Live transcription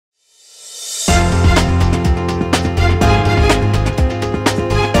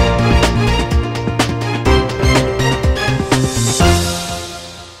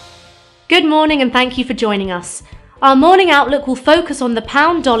Good morning and thank you for joining us. Our morning outlook will focus on the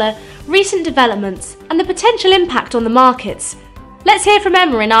pound-dollar, recent developments and the potential impact on the markets. Let's hear from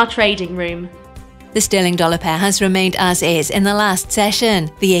Emma in our trading room. The sterling-dollar pair has remained as is in the last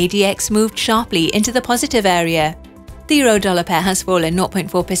session. The ADX moved sharply into the positive area. The euro-dollar pair has fallen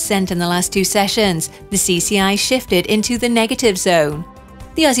 0.4% in the last two sessions. The CCI shifted into the negative zone.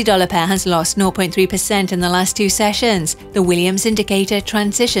 The Aussie-dollar pair has lost 0.3% in the last two sessions. The Williams indicator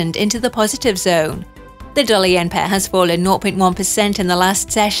transitioned into the positive zone. The dollar-yen pair has fallen 0.1% in the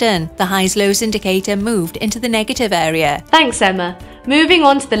last session. The highs-lows indicator moved into the negative area. Thanks, Emma. Moving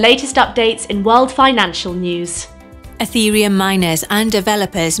on to the latest updates in world financial news. Ethereum miners and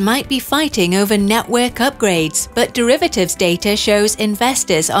developers might be fighting over network upgrades, but derivatives data shows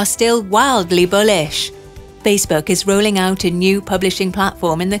investors are still wildly bullish. Facebook is rolling out a new publishing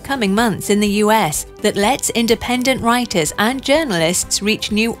platform in the coming months in the US that lets independent writers and journalists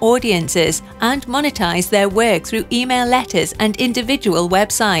reach new audiences and monetize their work through email letters and individual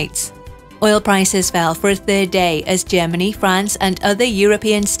websites. Oil prices fell for a third day as Germany, France and other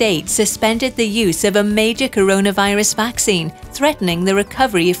European states suspended the use of a major coronavirus vaccine, threatening the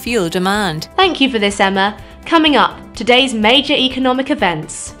recovery of fuel demand. Thank you for this, Emma. Coming up, today's major economic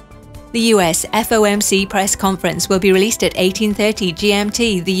events. The US FOMC press conference will be released at 18:30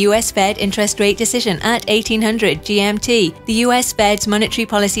 GMT, the US Fed interest rate decision at 1800 GMT, the US Fed's monetary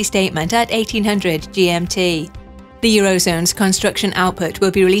policy statement at 1800 GMT. The Eurozone's construction output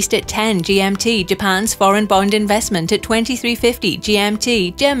will be released at 10 GMT, Japan's foreign bond investment at 2350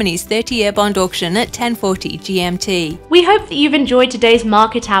 GMT, Germany's 30-year bond auction at 1040 GMT. We hope that you've enjoyed today's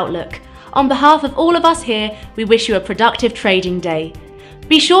market outlook. On behalf of all of us here, we wish you a productive trading day.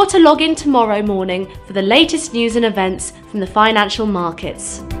 Be sure to log in tomorrow morning for the latest news and events from the financial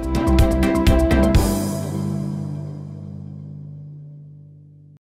markets.